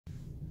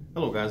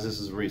Hello guys, this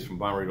is Reese from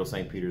Bonrito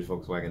St. Peter's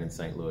Volkswagen in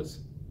St. Louis.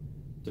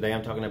 Today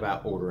I'm talking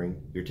about ordering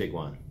your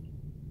Tiguan.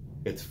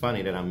 It's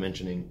funny that I'm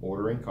mentioning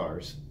ordering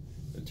cars,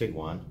 the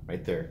Tiguan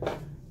right there,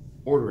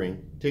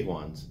 ordering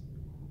Tiguans.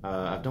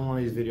 I've done one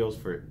of these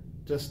videos for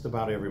just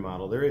about every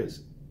model there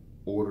is,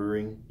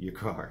 ordering your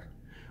car.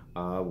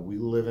 We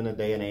live in a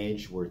day and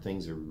age where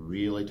things are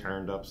really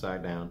turned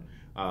upside down,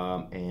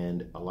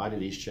 and a lot of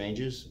these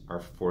changes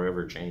are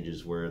forever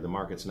changes where the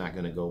market's not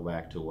going to go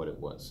back to what it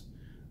was.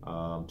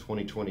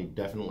 2020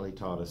 definitely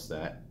taught us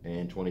that,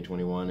 and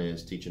 2021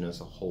 is teaching us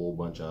a whole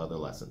bunch of other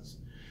lessons.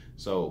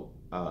 So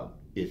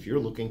if you're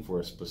looking for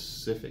a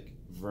specific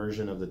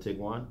version of the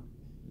Tiguan,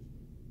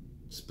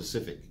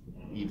 specific,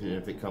 even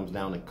if it comes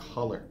down to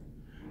color,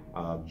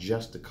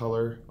 just the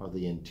color of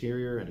the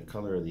interior and the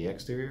color of the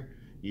exterior,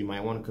 you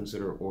might want to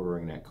consider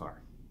ordering that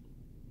car.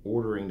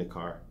 Ordering the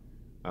car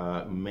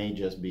may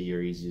just be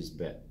your easiest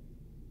bet.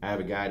 I have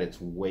a guy that's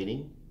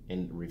waiting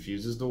and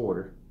refuses to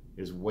order,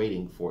 is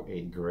waiting for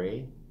a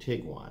gray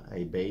Tiguan,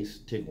 a base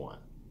Tiguan.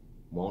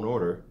 Won't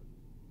order,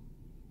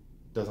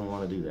 doesn't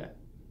want to do that.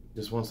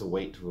 Just wants to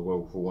wait for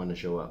one to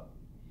show up.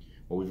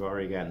 Well, we've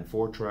already gotten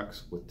 4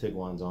 trucks with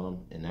Tiguans on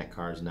them, and that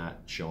car's not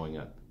showing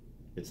up.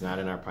 It's not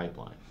in our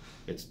pipeline.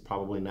 It's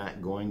probably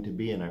not going to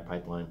be in our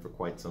pipeline for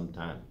quite some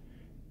time.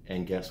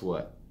 And guess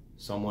what?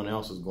 Someone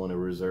else is going to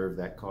reserve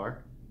that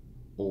car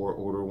or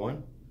order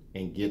one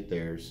and get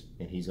theirs,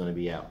 and he's going to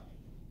be out.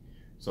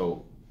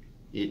 So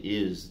it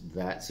is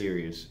that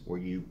serious where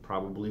you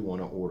probably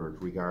want to order,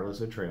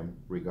 regardless of trim,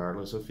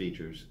 regardless of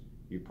features.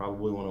 You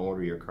probably want to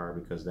order your car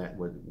because that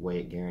way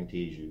it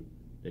guarantees you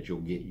that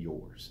you'll get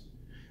yours.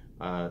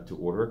 To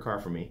order a car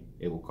from me,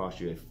 it will cost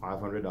you a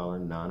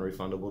 $500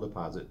 non-refundable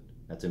deposit.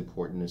 That's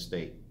important to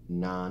state,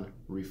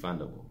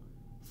 non-refundable,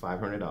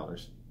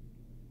 $500.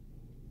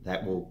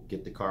 That will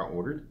get the car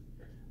ordered.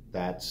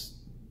 That's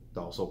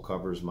also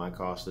covers my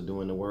cost of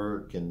doing the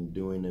work and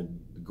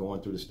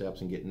going through the steps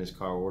and getting this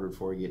car ordered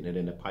for you, getting it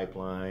in the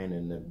pipeline,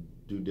 and the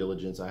due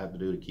diligence I have to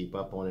do to keep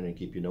up on it and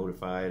keep you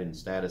notified, and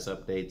status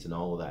updates and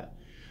all of that.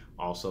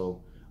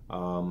 Also,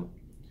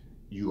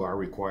 you are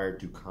required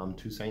to come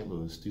to St.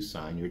 Louis to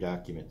sign your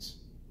documents.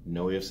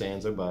 No ifs,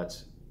 ands, or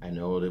buts. I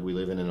know that we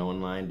live in an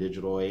online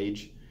digital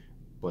age,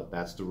 but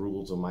that's the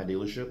rules of my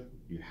dealership.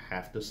 You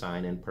have to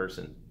sign in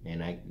person,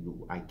 and I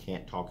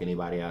can't talk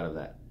anybody out of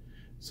that.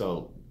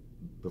 So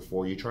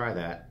before you try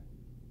that,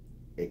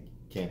 it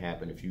can't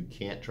happen. If you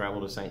can't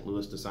travel to St.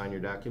 Louis to sign your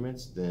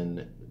documents,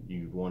 then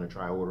you want to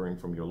try ordering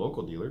from your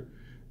local dealer,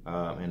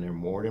 and they're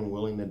more than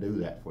willing to do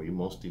that for you.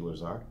 Most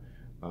dealers are,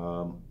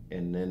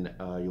 and then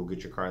you'll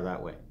get your car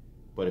that way.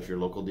 But if your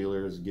local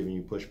dealer is giving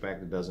you pushback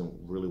that doesn't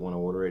really want to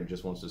order it and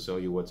just wants to sell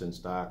you what's in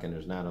stock and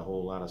there's not a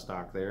whole lot of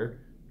stock there,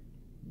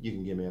 you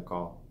can give me a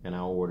call and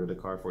I'll order the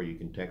car for you. You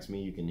can text me,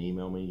 you can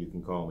email me, you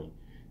can call me.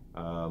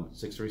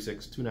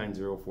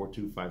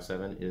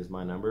 636-290-4257 is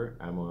my number.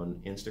 I'm on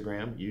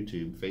Instagram,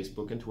 YouTube,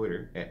 Facebook, and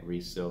Twitter at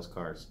Reese Sells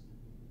Cars.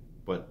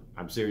 But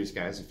I'm serious,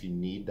 guys. If you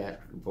need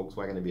that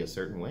Volkswagen to be a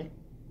certain way,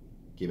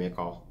 give me a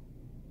call.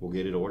 We'll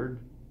get it ordered,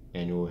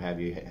 and we'll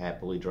have you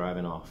happily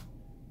driving off.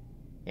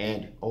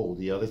 And, oh,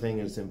 the other thing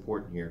that's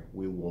important here,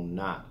 we will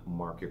not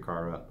mark your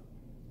car up.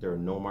 There are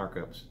no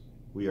markups.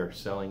 We are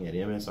selling at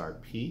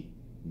MSRP,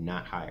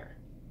 not higher.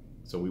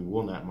 So we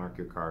will not mark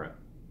your car up.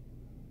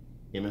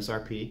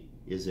 MSRP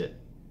is it.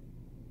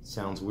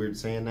 Sounds weird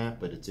saying that,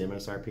 but it's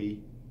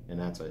MSRP, and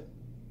that's it.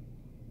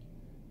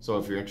 So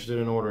if you're interested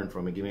in ordering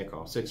from me, give me a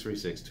call,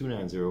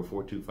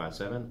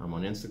 636-290-4257. I'm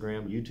on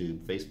Instagram,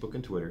 YouTube, Facebook,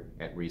 and Twitter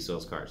at Reese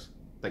Sells Cars.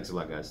 Thanks a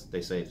lot, guys. Stay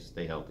safe,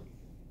 stay healthy.